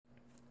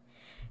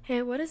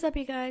Hey, what is up,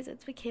 you guys?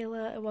 It's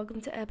Michaela, and welcome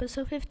to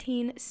episode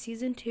 15,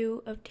 season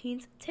 2 of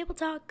Teens Table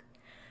Talk.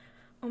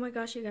 Oh my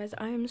gosh, you guys,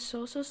 I am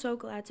so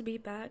glad to be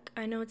back.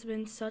 I know it's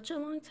been such a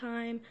long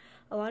time.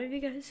 A lot of you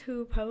guys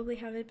who probably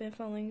haven't been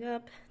following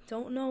up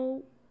don't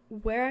know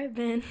where I've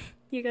been.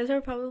 You guys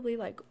are probably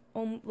like,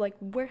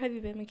 where have you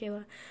been,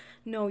 Michaela?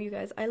 No, you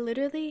guys, I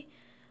literally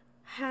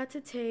had to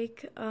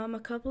take a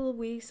couple of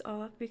weeks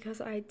off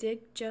because I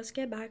did just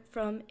get back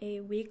from a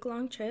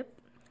week-long trip.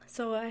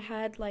 So I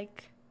had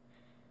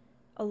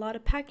a lot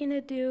of packing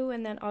to do,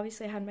 and then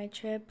obviously I had my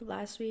trip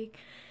last week,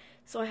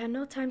 so I had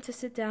no time to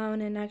sit down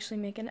and actually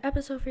make an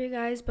episode for you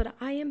guys, but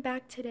I am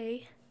back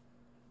today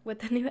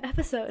with a new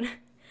episode.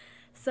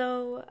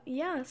 So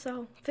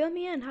fill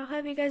me in. How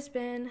have you guys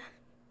been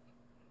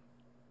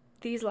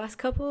these last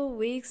couple of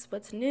weeks?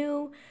 What's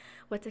new?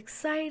 What's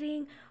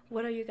exciting?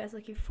 What are you guys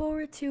looking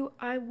forward to?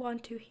 I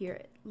want to hear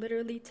it.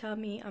 Literally tell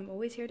me. I'm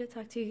always here to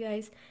talk to you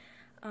guys.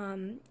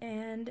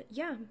 And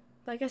yeah,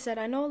 like I said,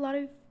 I know a lot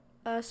of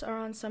us are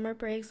on summer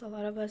breaks. A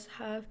lot of us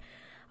have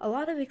a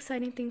lot of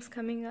exciting things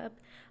coming up.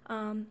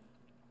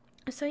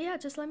 So yeah,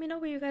 just let me know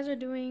what you guys are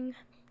doing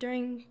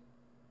during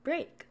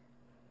break.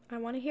 I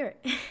want to hear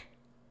it.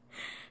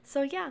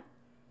 So yeah.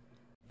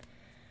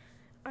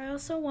 I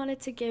also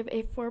wanted to give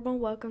a formal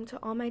welcome to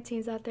all my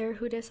teens out there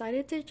who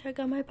decided to check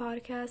out my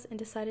podcast and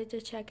decided to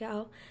check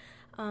out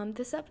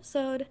this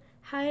episode.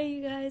 Hi,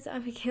 you guys.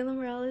 I'm Michaela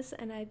Morales,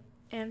 and I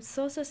am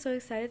so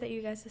excited that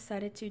you guys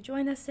decided to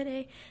join us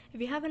today. If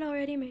you haven't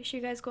already, make sure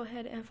you guys go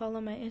ahead and follow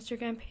my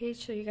Instagram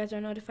page so you guys are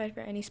notified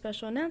for any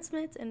special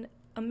announcements and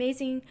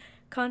amazing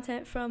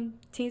content from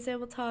Teens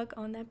Table Talk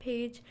on that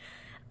page.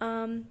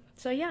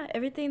 So yeah,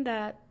 everything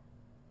that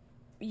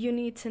you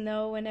need to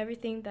know and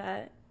everything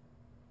that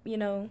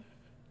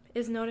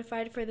is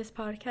notified for this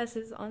podcast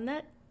is on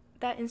that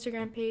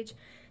Instagram page,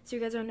 so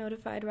you guys are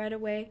notified right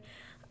away.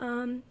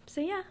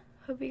 So yeah,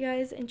 hope you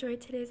guys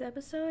enjoyed today's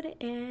episode,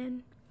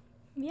 and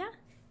yeah.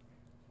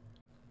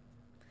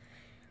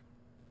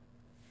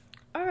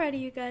 Alrighty,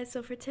 you guys,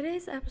 so for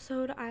today's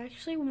episode, I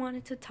actually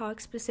wanted to talk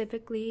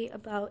specifically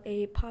about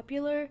a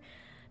popular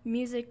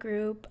music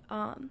group.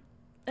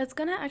 It's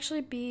gonna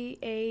actually be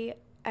a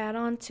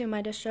add-on to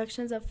my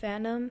Destructions of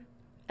Fandom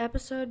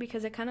episode,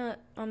 because I'm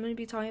going to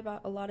be talking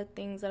about a lot of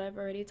things that I've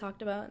already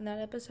talked about in that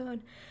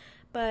episode,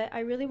 but I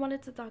really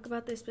wanted to talk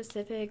about this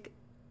specific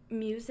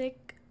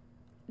music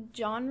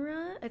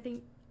genre. I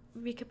think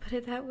we could put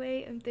it that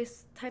way,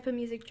 this type of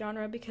music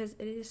genre, because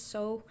it is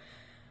so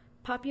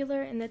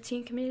popular in the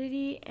teen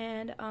community,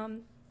 and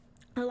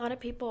a lot of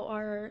people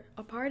are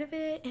a part of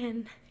it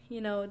and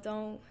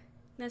don't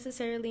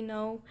necessarily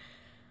know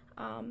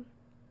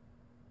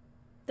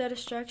the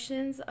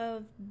destructions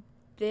of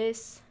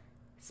this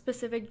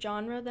specific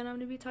genre that I'm going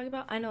to be talking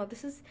about. I know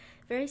this is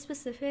very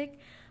specific,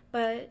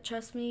 but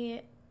trust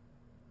me,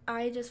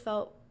 I just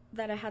felt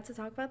that I had to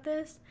talk about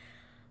this.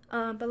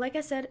 But like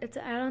I said, it's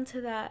an add-on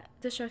to that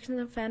Destructions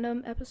of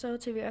Fandom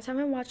episode, so if you guys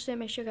haven't watched it,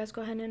 make sure you guys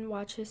go ahead and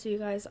watch it so you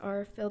guys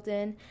are filled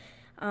in.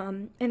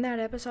 In that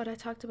episode, I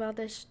talked about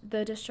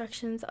the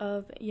destructions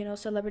of,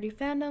 celebrity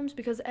fandoms,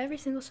 because every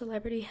single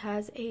celebrity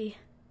has a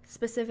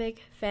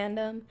specific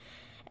fandom,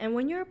 and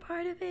when you're a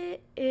part of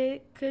it,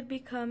 it could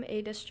become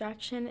a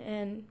distraction,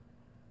 and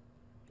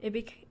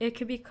it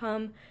could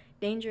become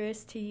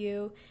dangerous to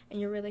you and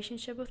your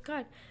relationship with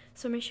God.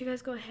 So make sure you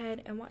guys go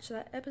ahead and watch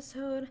that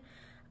episode.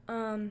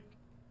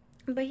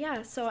 But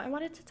yeah, so I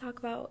wanted to talk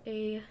about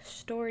a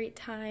story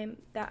time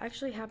that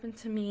actually happened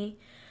to me,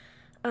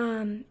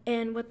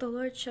 and what the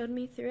Lord showed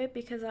me through it,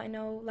 because I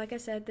know, like I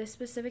said, this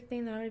specific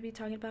thing that I'm going to be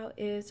talking about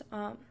is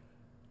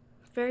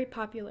very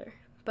popular.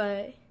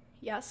 But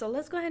yeah, so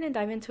let's go ahead and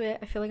dive into it.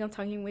 I feel like I'm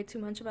talking way too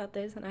much about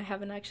this and I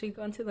haven't actually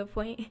gone to the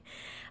point.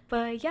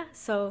 But yeah,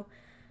 so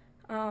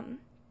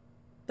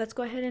let's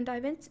go ahead and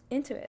dive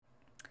into it.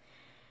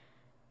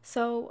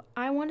 So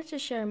I wanted to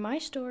share my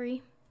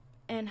story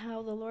and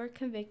how the Lord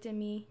convicted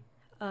me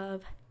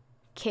of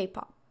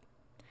K-pop.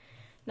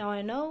 Now,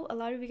 I know a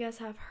lot of you guys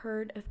have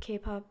heard of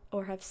K-pop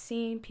or have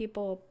seen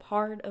people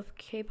part of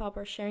K-pop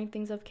or sharing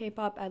things of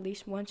K-pop at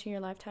least once in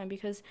your lifetime,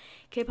 because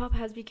K-pop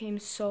has become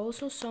so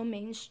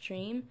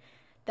mainstream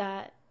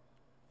that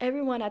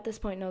everyone at this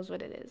point knows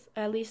what it is.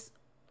 At least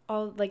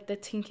all the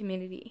teen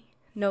community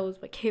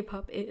knows what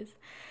K-pop is.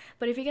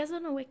 But if you guys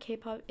don't know what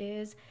K-pop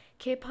is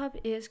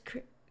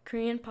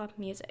Korean pop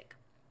music.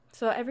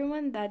 So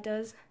everyone that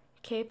does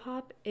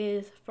K-pop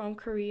is from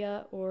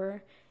Korea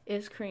or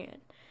is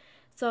Korean.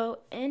 So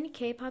in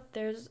K-pop,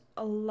 there's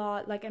a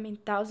lot,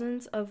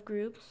 thousands of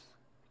groups,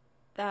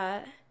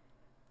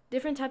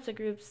 different types of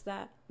groups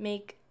that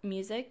make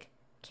music,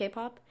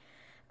 K-pop.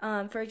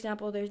 For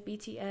example, there's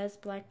BTS,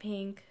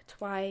 Blackpink,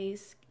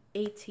 Twice,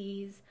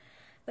 ATEEZ.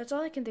 That's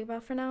all I can think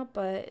about for now,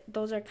 but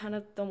those are kind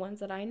of the ones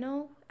that I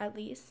know, at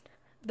least.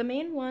 The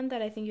main one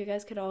that I think you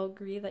guys could all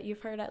agree that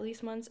you've heard at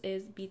least once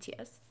is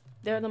BTS.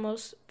 They're the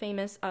most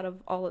famous out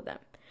of all of them.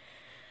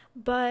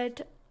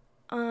 But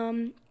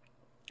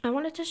I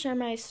wanted to share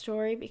my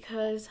story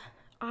because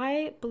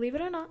believe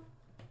it or not,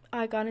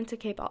 I got into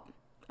K-pop.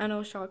 I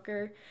know,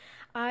 shocker.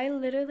 I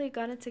literally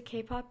got into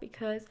K-pop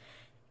because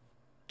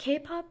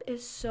K-pop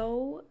is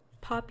so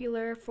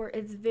popular for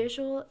its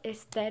visual,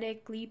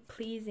 aesthetically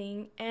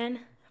pleasing, and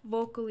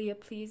vocally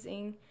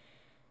pleasing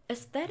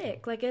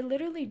aesthetic. Like, it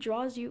literally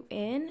draws you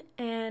in,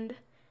 and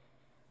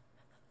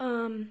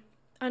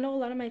I know a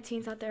lot of my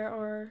teens out there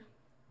are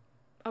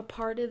a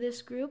part of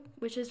this group,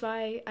 which is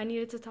why I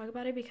needed to talk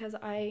about it, because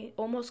I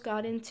almost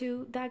got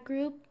into that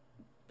group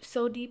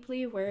so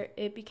deeply where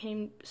it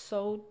became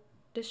so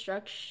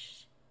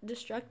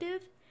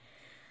destructive.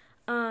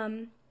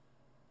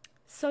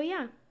 So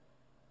yeah,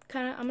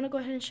 I'm gonna go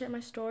ahead and share my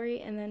story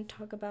and then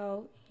talk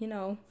about,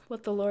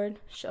 what the Lord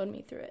showed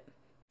me through it.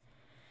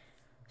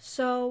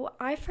 So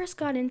I first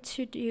got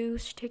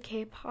introduced to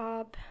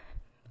K-pop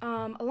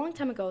a long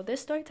time ago.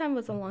 This story time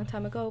was a long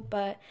time ago,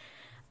 but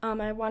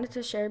I wanted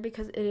to share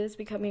because it is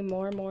becoming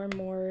more and more and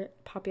more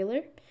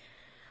popular.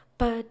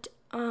 But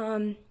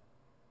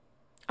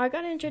I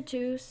got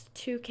introduced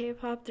to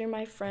K-pop through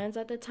my friends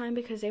at the time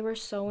because they were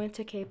so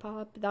into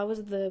K-pop. That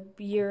was the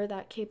year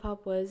that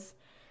K-pop was,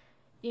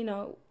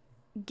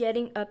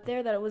 getting up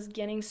there, that it was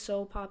getting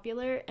so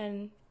popular,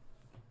 and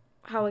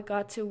how it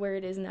got to where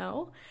it is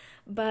now.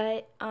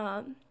 But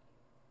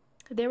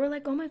they were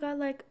like, oh my god,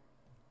 like,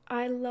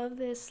 I love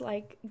this,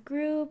 like,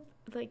 group,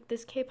 like,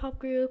 this K-pop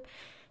group.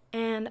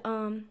 And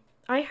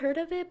I heard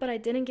of it, but I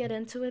didn't get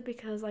into it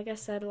because, like I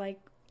said,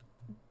 like,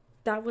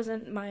 that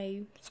wasn't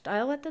my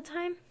style at the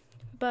time.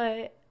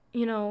 But,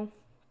 on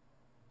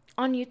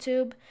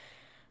YouTube,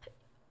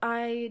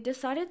 I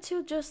decided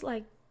to just,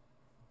 like,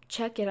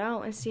 check it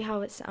out and see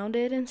how it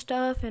sounded and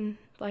stuff, and,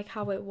 like,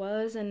 how it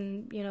was,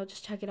 and,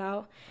 just check it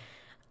out.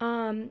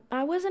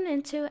 I wasn't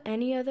into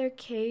any other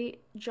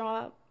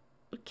K-drama,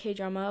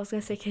 I was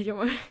gonna say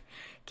K-drama,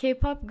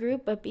 K-pop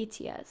group, but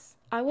BTS.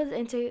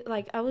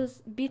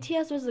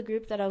 BTS was the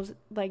group that I was,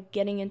 like,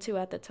 getting into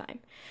at the time.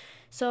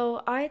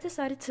 So I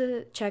decided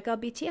to check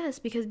out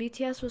BTS because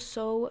BTS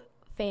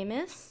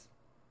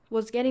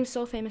was getting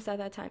so famous at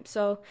that time.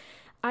 So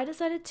I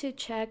decided to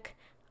check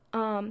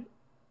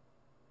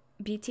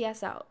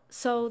BTS out.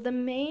 So the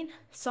main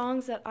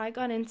songs that I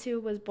got into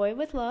was Boy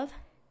With Love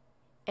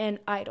and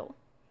Idol.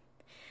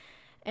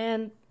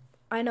 And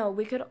I know,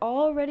 we could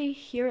already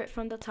hear it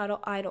from the title,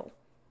 Idol.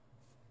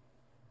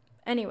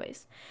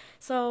 Anyways,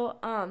 so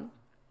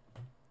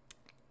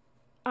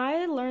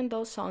I learned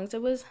those songs.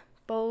 It was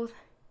both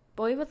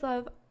Boy With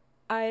Love,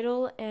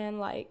 Idol, and,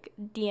 like,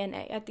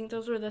 DNA. I think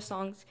those were the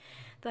songs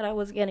that I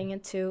was getting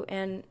into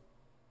and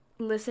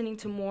listening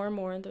to more and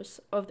more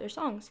of their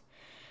songs.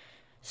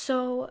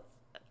 So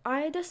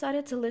I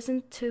decided to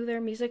listen to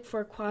their music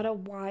for quite a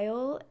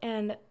while,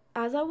 and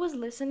as I was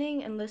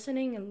listening to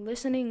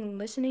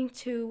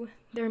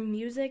their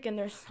music and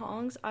their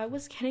songs, I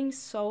was getting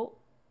so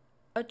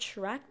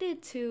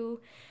attracted to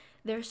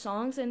their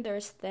songs and their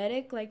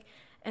aesthetic, like,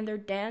 and their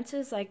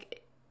dances.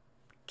 Like,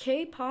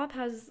 K-pop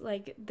has,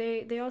 like,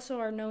 they also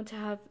are known to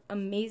have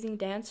amazing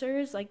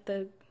dancers. Like,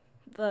 the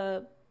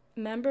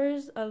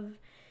members of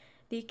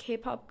the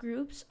K-pop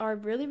groups are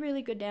really,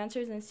 really good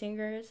dancers and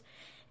singers,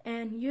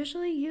 and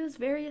usually use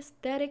very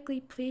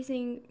aesthetically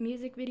pleasing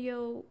music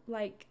video,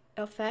 like,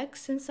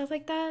 effects and stuff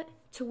like that,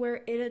 to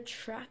where it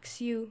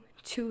attracts you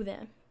to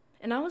them.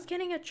 And I was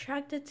getting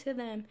attracted to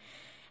them.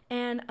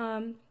 And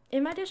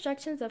in my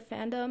Distractions of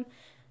Fandom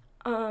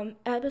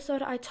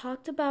episode, I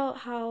talked about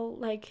how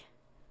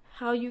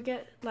you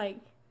get, like,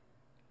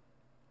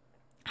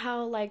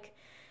 how, like,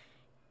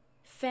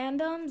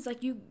 fandoms,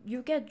 like,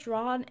 you get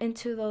drawn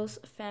into those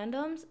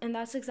fandoms, and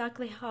that's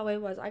exactly how it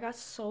was. I got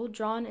so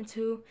drawn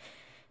into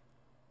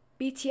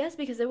BTS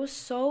because it was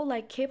so,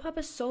 like, K-pop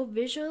is so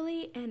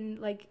visually and,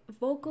 like,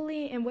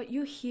 vocally, and what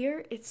you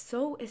hear, it's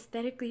so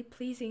aesthetically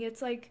pleasing.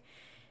 It's like,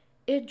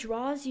 it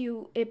draws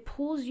you, it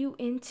pulls you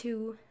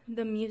into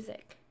the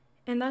music,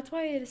 and that's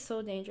why it is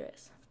so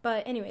dangerous.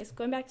 But anyways,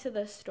 going back to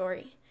the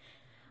story,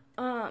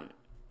 I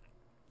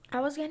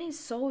was getting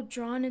so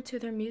drawn into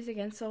their music,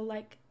 and so,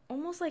 like,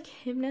 almost, like,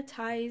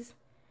 hypnotized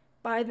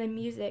by the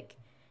music,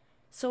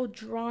 so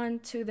drawn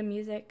to the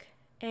music,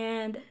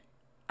 and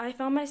I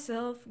found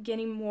myself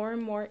getting more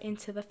and more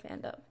into the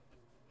fandom.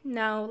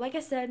 Now, like I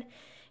said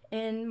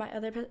in my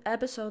other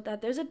episode,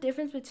 that there's a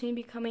difference between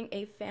becoming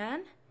a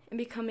fan and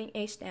becoming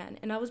a stan,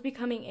 and I was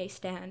becoming a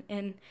stan.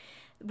 And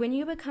when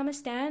you become a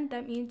stan,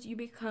 that means you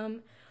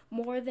become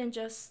more than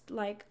just,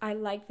 like, I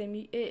like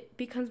them. It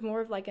becomes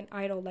more of, like, an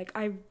idol. Like,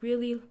 I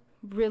really,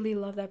 really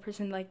love that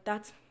person. Like,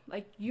 that's,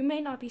 like, you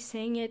may not be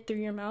saying it through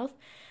your mouth,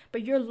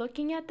 but you're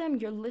looking at them,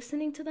 you're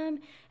listening to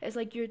them. It's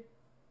like you're,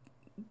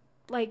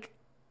 like,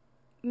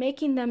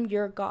 making them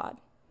your god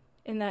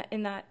in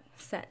that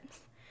sense.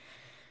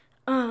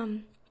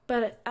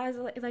 But as,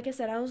 like I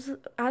said,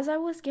 as I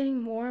was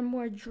getting more and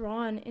more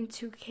drawn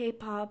into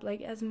K-pop,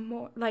 like, as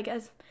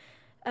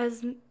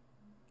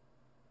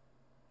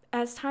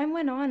time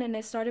went on, and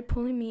it started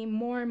pulling me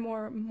more and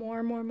more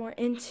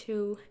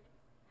into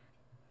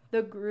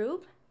the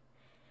group,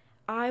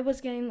 I was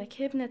getting, like,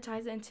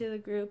 hypnotized into the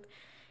group,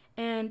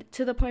 and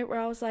to the point where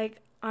I was like,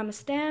 I'm a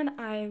stan.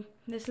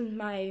 This is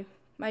my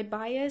my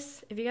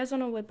bias, if you guys don't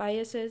know what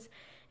bias is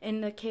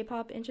in the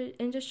K-pop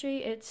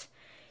industry, it's,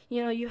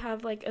 you know, you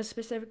have like a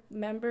specific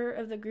member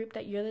of the group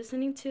that you're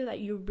listening to that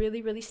you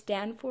really, really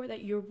stand for,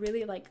 that you're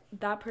really like,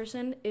 that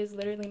person is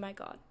literally my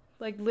God.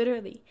 Like,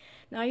 literally.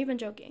 Not even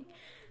joking.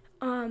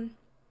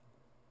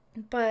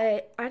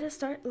 But I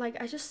just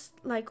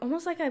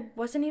almost like I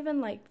wasn't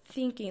even like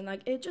thinking,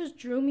 like it just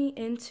drew me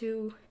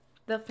into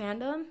the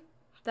fandom,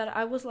 that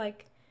I was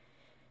like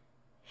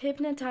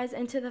hypnotized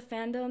into the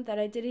fandom, that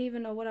I didn't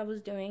even know what I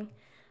was doing.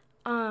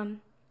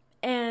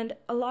 And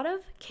a lot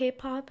of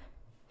K-pop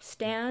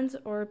stans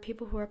or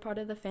people who are part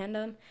of the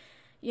fandom,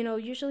 you know,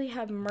 usually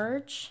have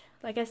merch,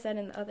 like I said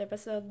in the other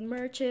episode,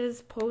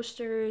 merches,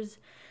 posters,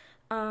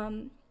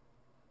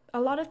 a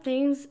lot of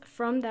things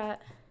from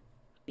that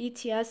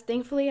BTS.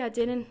 Thankfully I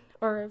didn't,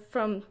 or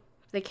from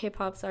the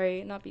K-pop,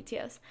 sorry, not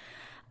BTS.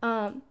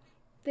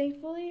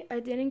 Thankfully I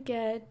didn't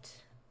get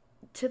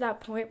to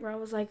that point where I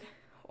was like,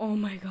 oh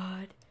my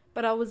God,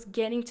 but I was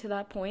getting to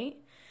that point.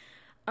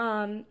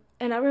 And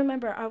I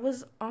remember I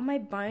was on my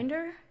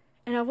binder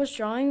and I was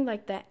drawing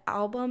like the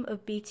album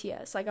of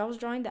BTS. Like I was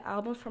drawing the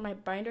album for my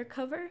binder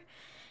cover,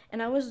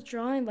 and I was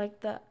drawing like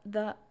the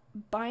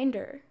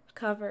binder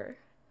cover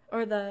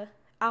or the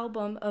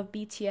album of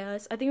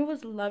BTS. I think it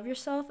was Love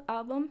Yourself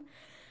album.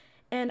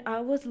 And I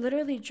was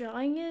literally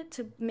drawing it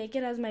to make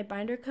it as my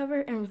binder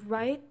cover, and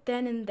right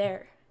then and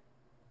there,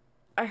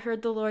 I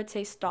heard the Lord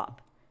say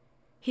stop.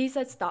 He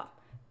said stop.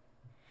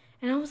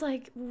 And I was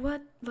like,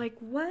 what? Like,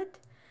 what?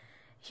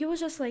 He was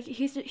just like,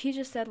 he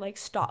just said like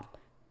stop.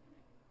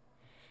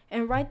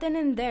 And right then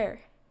and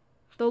there,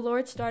 the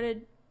Lord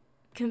started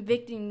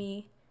convicting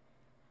me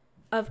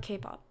of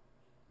K-pop.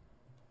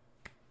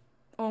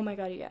 Oh my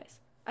God, you guys.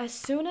 As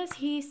soon as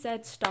he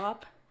said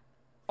stop,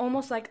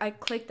 almost like I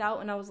clicked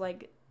out and I was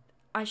like,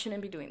 I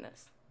shouldn't be doing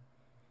this.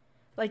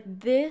 Like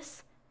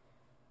this,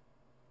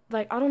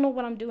 like I don't know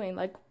what I'm doing.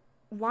 Like,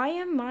 why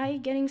am I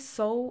getting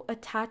so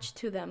attached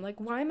to them? Like,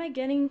 why am I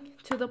getting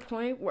to the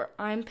point where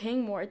I'm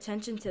paying more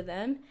attention to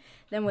them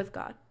than with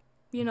God?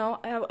 You know,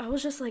 I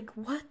was just like,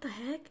 what the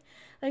heck?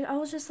 Like, I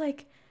was just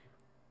like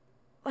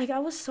I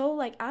was so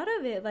like out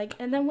of it. Like,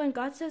 and then when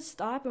God said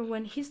stop and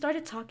when he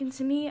started talking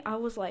to me, I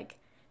was like,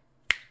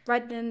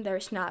 right then there,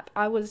 snap.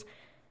 I was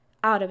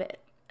out of it.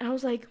 And I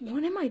was like,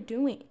 what am I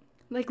doing?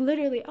 Like,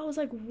 literally, I was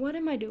like, what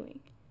am I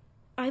doing?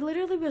 I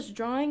literally was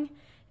drawing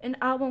an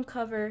album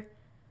cover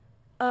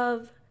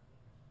of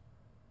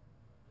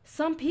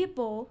some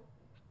people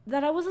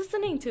that I was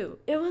listening to.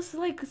 It was,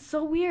 like,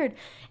 so weird.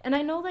 And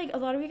I know, like, a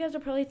lot of you guys are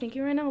probably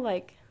thinking right now,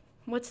 like,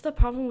 what's the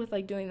problem with,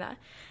 like, doing that?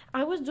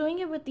 I was doing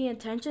it with the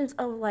intentions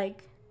of,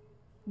 like,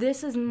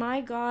 this is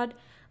my God.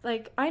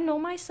 Like, I know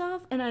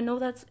myself, and I know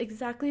that's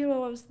exactly what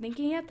I was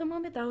thinking at the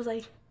moment. I was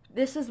like,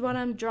 this is what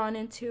I'm drawn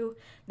into.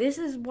 This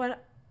is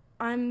what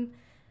I'm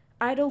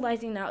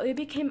idolizing now. It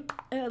became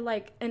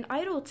like an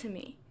idol to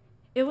me.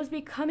 It was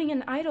becoming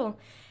an idol.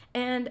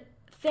 And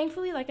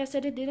thankfully, like I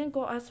said, it didn't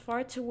go as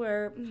far to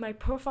where my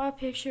profile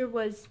picture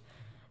was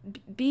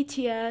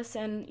BTS,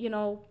 and you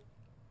know,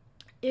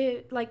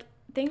 it like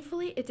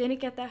thankfully it didn't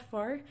get that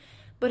far,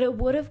 but it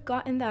would have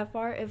gotten that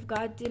far if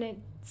God didn't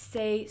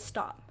say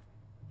stop.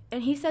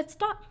 And he said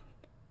stop.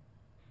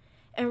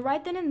 And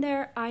right then and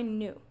there, I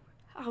knew.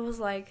 I was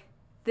like,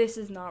 this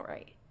is not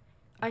right.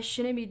 I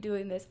shouldn't be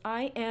doing this.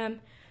 I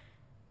am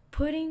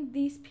putting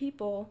these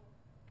people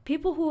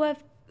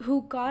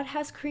who God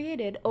has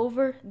created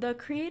over the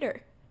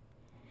creator.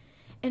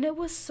 And it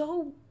was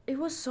so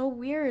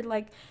weird.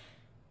 Like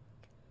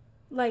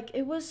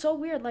it was so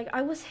weird. Like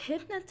I was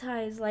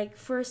hypnotized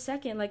for a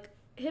second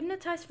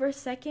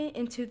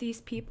into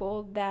these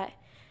people that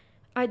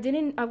I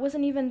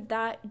wasn't even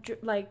that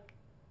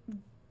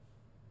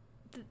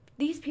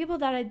these people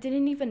that I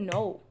didn't even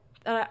know.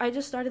 I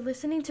just started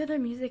listening to their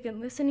music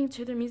and listening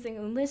to their music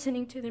and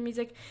listening to their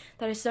music,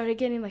 that I started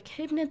getting like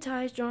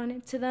hypnotized, drawn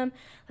into them.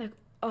 Like,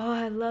 oh,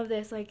 I love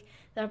this. Like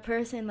that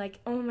person, like,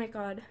 oh my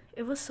God.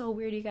 It was so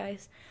weird, you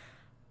guys.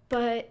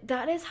 But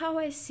that is how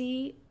I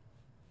see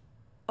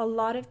a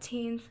lot of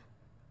teens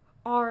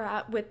are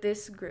at with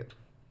this group.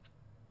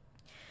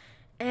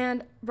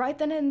 And right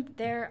then and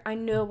there, I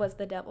knew it was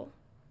the devil.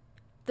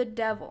 The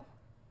devil.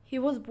 He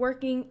was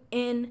working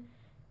in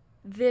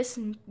this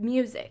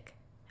music.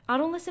 I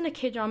don't listen to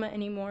K-drama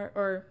anymore,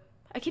 or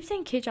I keep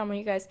saying K-drama,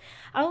 you guys.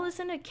 I don't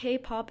listen to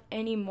K-pop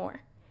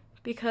anymore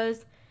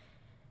because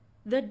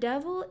the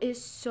devil is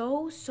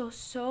so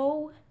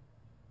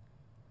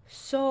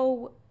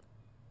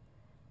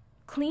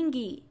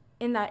clingy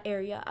in that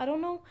area. I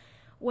don't know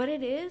what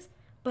it is,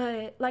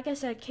 but like I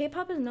said,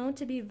 K-pop is known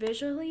to be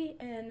visually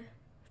and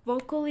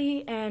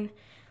vocally and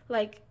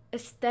like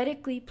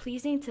aesthetically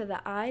pleasing to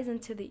the eyes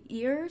and to the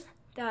ears,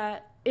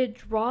 that it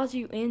draws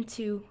you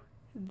into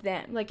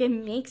them. Like it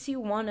makes you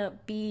want to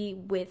be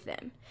with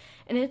them.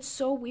 And it's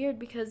so weird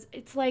because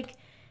it's like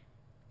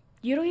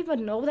you don't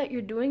even know that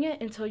you're doing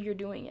it until you're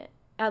doing it.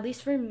 At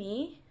least for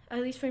me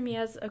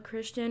as a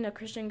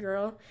Christian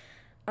girl,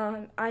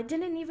 I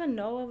didn't even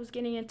know I was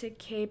getting into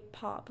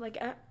K-pop.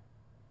 Like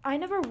I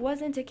never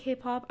was into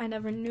K-pop. I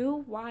never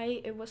knew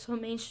why it was so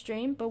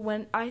mainstream, but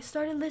when I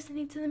started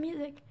listening to the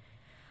music,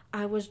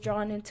 I was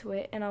drawn into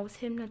it and I was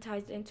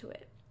hypnotized into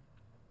it.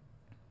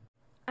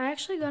 I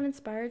actually got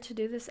inspired to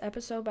do this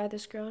episode by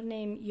this girl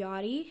named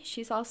Yachty.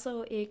 She's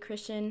also a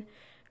Christian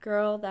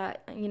girl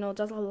that,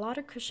 does a lot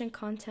of Christian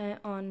content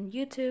on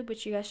YouTube,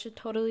 which you guys should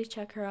totally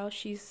check her out.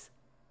 She's,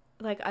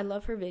 I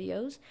love her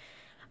videos.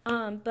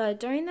 But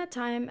during that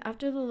time,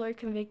 after the Lord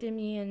convicted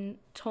me and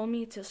told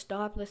me to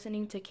stop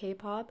listening to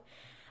K-pop,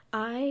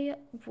 I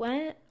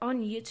went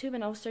on YouTube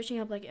and I was searching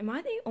up, am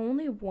I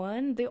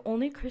the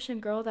only Christian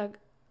girl that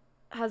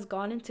has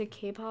gone into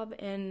K-pop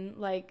and,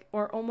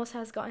 or almost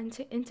has gotten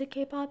into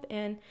K-pop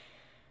and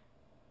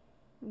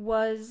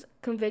was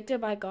convicted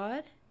by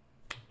God?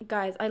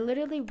 Guys, I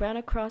literally ran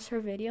across her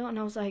video and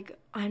I was like,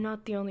 I'm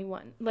not the only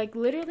one.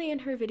 Literally in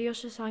her video,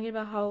 she's talking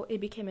about how it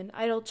became an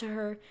idol to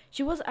her.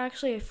 She was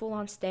actually a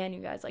full-on stan,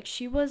 you guys.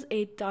 She was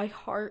a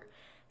diehard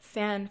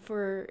fan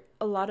for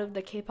a lot of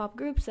the K-pop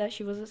groups that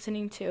she was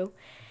listening to.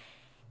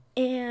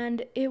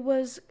 And it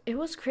was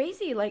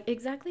crazy.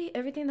 Exactly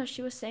everything that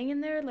she was saying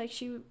in there,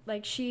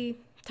 she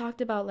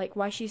talked about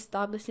why she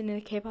stopped listening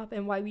to K-pop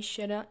and why we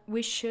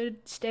should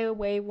stay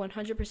away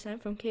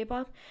 100% from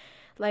K-pop.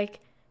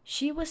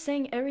 She was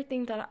saying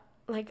everything that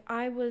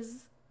I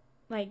was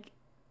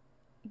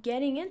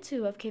getting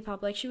into of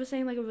K-pop. She was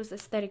saying it was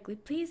aesthetically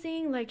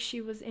pleasing, she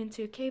was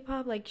into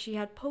K-pop, she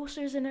had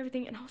posters and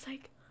everything, and I was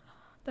like,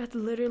 that's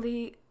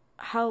literally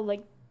how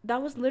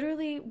that was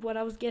literally what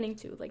I was getting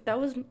to. That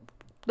was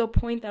the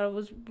point that I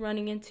was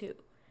running into,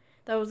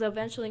 that I was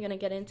eventually going to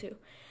get into.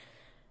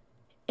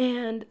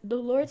 And the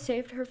Lord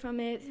saved her from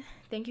it.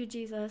 Thank you,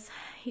 Jesus.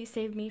 He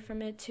saved me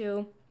from it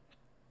too.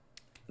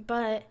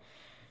 But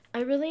I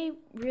really,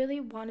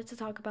 really wanted to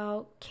talk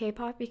about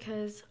K-pop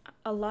because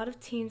a lot of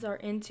teens are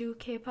into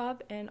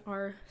K-pop and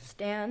are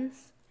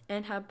stans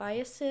and have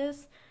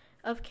biases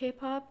of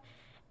K-pop.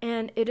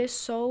 And it is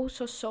so,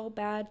 so, so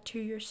bad to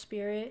your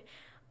spirit.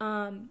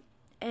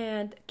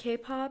 And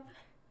K-pop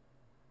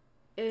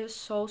is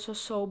so, so,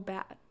 so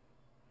bad.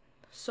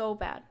 So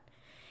bad.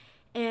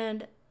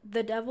 And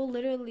the devil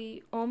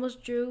literally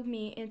almost drew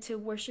me into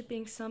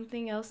worshiping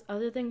something else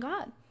other than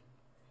God.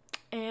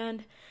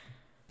 And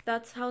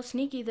that's how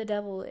sneaky the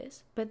devil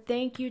is. But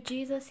thank you,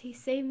 Jesus. He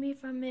saved me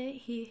from it.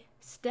 He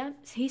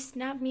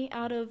snapped me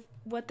out of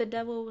what the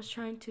devil was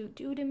trying to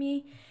do to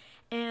me.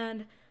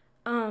 And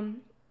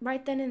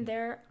right then and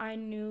there, I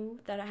knew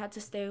that I had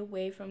to stay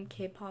away from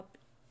K-pop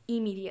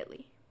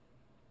immediately.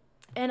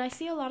 And I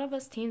see a lot of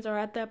us teens are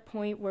at that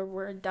point where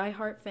we're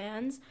diehard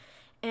fans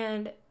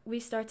and we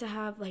start to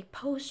have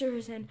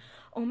posters and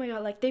oh my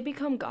God, they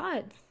become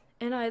gods.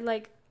 And I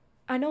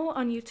know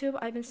on YouTube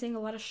I've been seeing a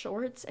lot of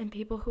shorts and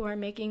people who are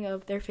making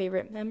of their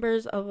favorite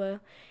members of a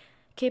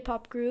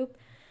K-pop group,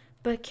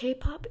 but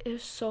K-pop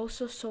is so,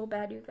 so, so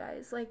bad, you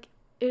guys.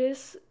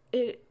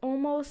 It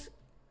almost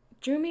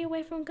drew me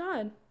away from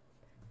God.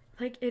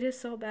 It is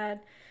so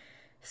bad.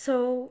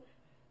 So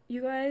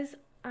you guys,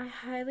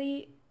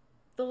 the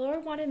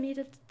Lord wanted me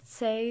to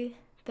say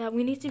that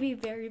we need to be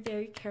very,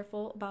 very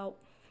careful about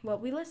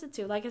what we listen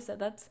to. Like I said,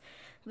 that's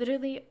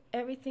literally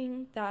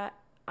everything that's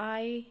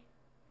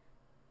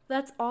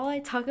all I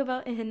talk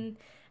about in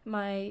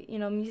my,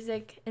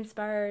 music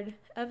inspired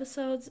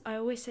episodes. I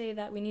always say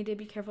that we need to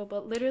be careful,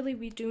 but literally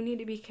we do need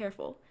to be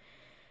careful.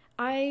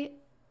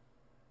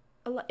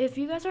 If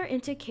you guys are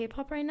into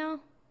K-pop right now,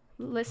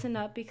 listen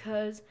up,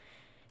 because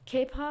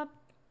K-pop,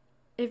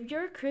 if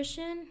you're a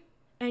Christian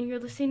and you're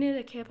listening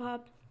to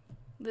K-pop,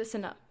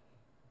 listen up,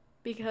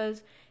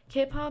 because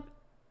K-pop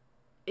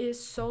is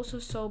so, so,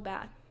 so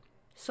bad.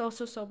 So,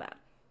 so, so bad.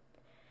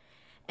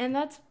 And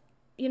that's,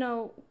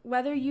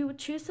 whether you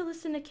choose to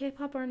listen to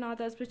K-pop or not,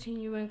 that's between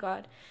you and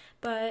God.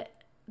 But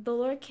the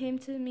Lord came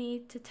to me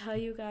to tell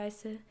you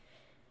guys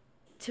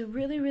to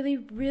really, really,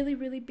 really,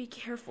 really be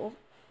careful.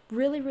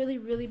 Really, really,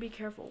 really be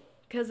careful.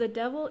 Because the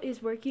devil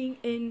is working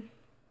in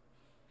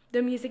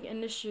the music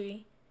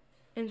industry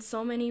in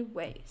so many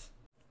ways.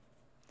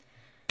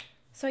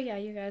 So yeah,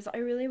 you guys, I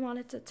really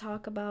wanted to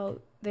talk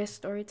about this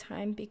story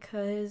time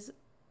because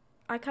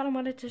I kind of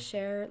wanted to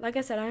share, like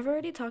I said, I've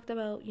already talked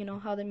about,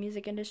 how the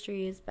music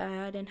industry is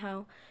bad and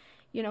how,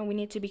 we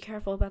need to be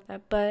careful about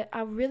that. But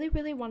I really,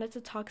 really wanted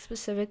to talk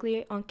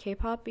specifically on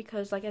K-pop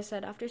because, like I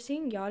said, after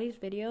seeing Yachty's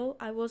video,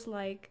 I was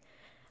like,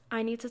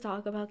 I need to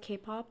talk about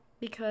K-pop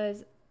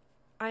because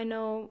I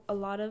know a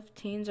lot of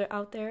teens are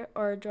out there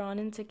are drawn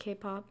into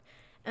K-pop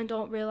and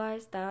don't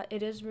realize that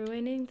it is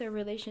ruining their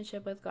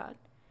relationship with God.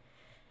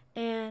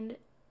 And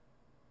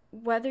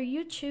whether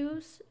you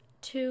choose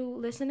to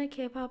listen to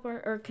K-pop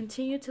or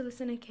continue to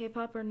listen to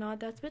K-pop or not,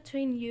 that's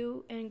between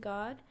you and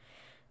God.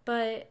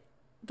 But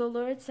the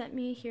Lord sent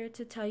me here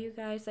to tell you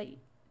guys that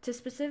to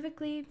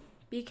specifically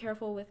be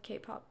careful with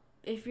K-pop.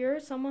 If you're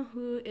someone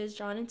who is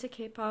drawn into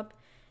K-pop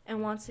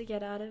and wants to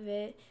get out of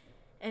it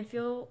and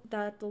feel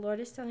that the Lord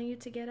is telling you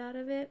to get out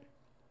of it,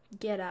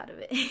 get out of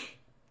it.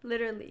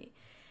 Literally.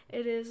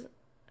 It is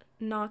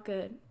not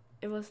good.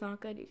 It was not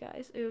good, you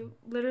guys. It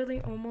literally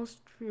almost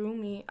drew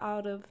me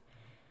out of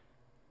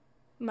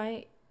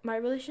my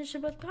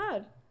relationship with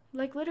God.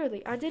 Like,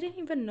 literally, I didn't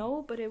even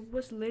know, but it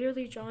was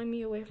literally drawing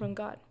me away from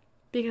God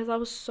because I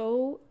was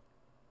so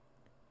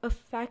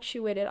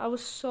infatuated. I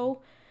was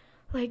so,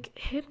 like,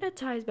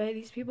 hypnotized by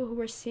these people who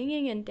were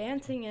singing and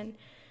dancing, and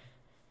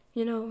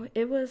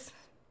it was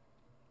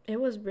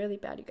really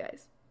bad, you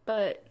guys.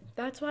 But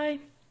that's why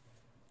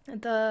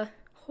the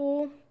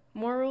whole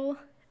moral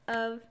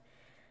of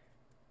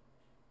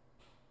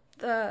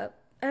the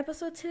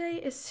episode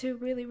today is to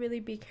really, really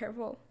be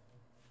careful.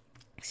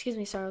 Excuse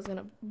me, sorry,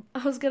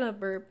 I was gonna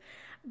burp,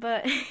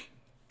 but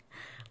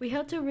we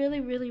have to really,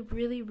 really,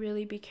 really,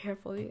 really be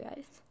careful, you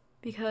guys,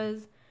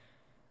 because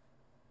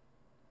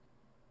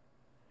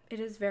it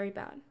is very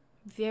bad,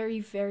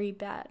 very, very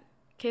bad.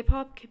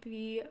 K-pop could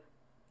be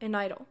an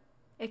idol.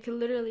 It could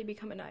literally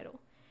become an idol,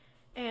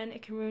 and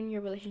it can ruin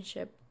your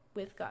relationship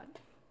with God.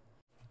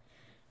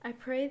 I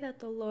pray that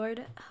the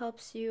Lord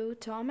helps you.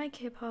 To all my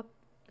K-pop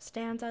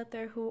stans out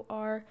there who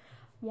are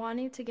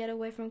wanting to get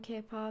away from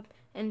K-pop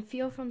and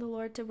feel from the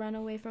Lord to run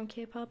away from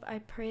K-pop, I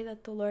pray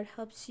that the Lord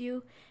helps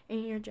you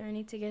in your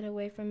journey to get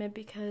away from it,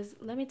 because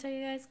let me tell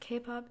you guys,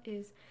 K-pop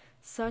is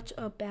such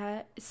a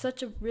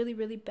really,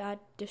 really bad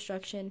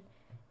destruction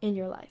in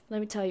your life. Let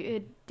me tell you,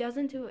 it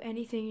doesn't do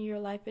anything in your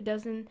life. It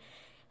doesn't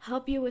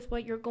help you with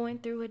what you're going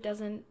through. It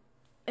doesn't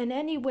in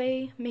any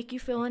way make you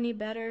feel any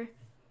better.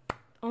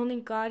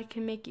 Only God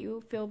can make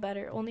you feel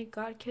better. Only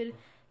God could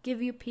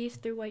give you peace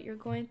through what you're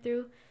going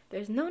through.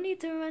 There's no need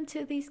to run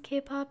to these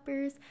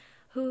K-popers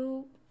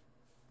who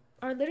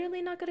are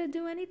literally not going to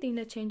do anything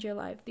to change your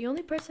life. The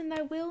only person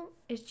that will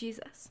is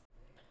Jesus.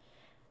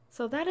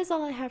 So that is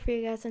all I have for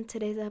you guys in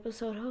today's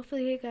episode.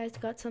 Hopefully you guys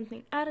got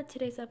something out of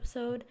today's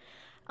episode.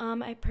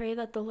 I pray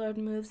that the Lord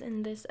moves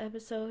in this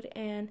episode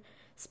and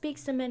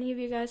speaks to many of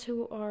you guys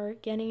who are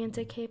getting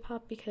into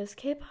K-pop, because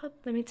K-pop,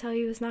 let me tell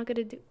you, is not going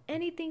to do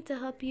anything to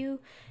help you.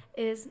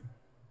 Is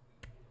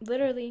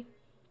literally,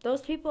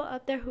 those people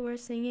out there who are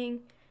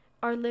singing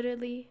are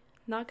literally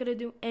not going to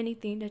do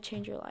anything to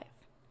change your life.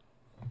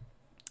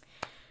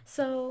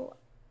 So,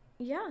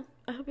 yeah,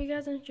 I hope you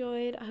guys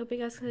enjoyed. I hope you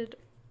guys could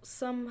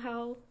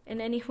somehow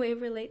in any way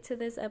relate to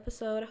this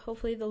episode.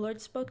 Hopefully the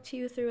Lord spoke to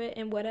you through it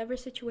in whatever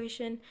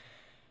situation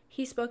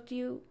He spoke to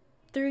you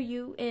through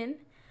you in.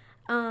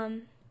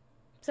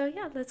 So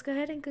yeah, let's go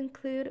ahead and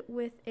conclude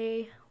with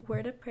a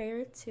word of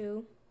prayer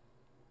to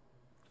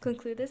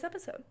conclude this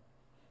episode.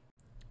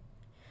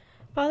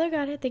 Father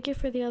God, I thank you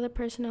for the other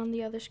person on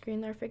the other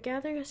screen, Lord, for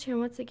gathering us here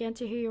once again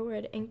to hear your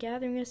word and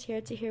gathering us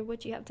here to hear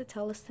what you have to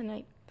tell us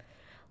tonight.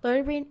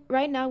 Lord,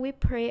 right now we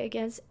pray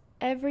against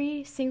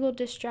every single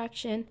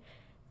distraction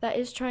that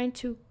is trying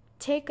to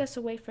take us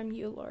away from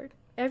you, Lord.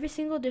 Every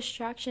single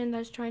distraction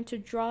that's trying to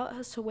draw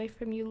us away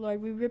from you,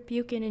 Lord, we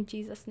rebuke it in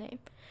Jesus' name.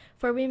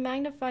 For we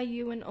magnify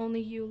you and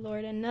only you,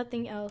 Lord, and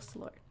nothing else,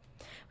 Lord.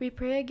 We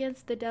pray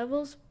against the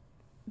devil's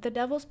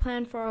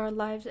plan for our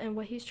lives and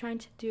what he's trying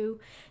to do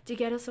to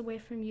get us away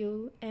from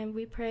you. And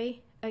we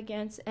pray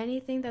against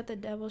anything that the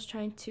devil's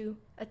trying to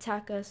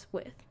attack us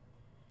with.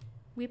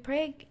 We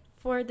pray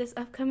for this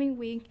upcoming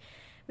week.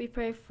 We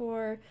pray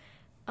for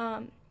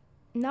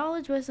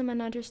knowledge, wisdom,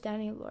 and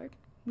understanding, Lord.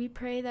 We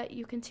pray that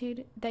you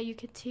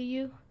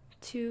continue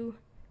to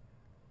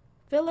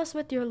fill us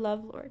with your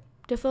love, Lord.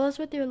 To fill us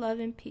with your love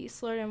and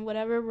peace, Lord, and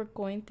whatever we're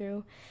going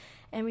through.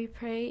 And we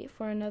pray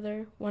for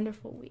another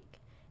wonderful week.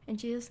 In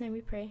Jesus' name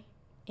we pray.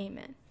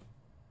 Amen.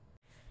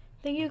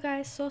 Thank you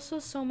guys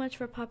so much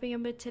for popping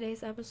up with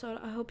today's episode.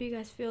 I hope you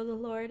guys feel the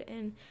Lord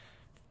and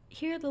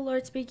hear the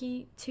Lord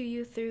speaking to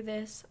you through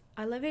this.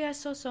 I love you guys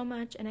so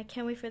much, and I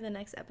can't wait for the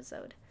next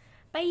episode.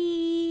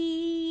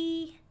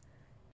 Bye!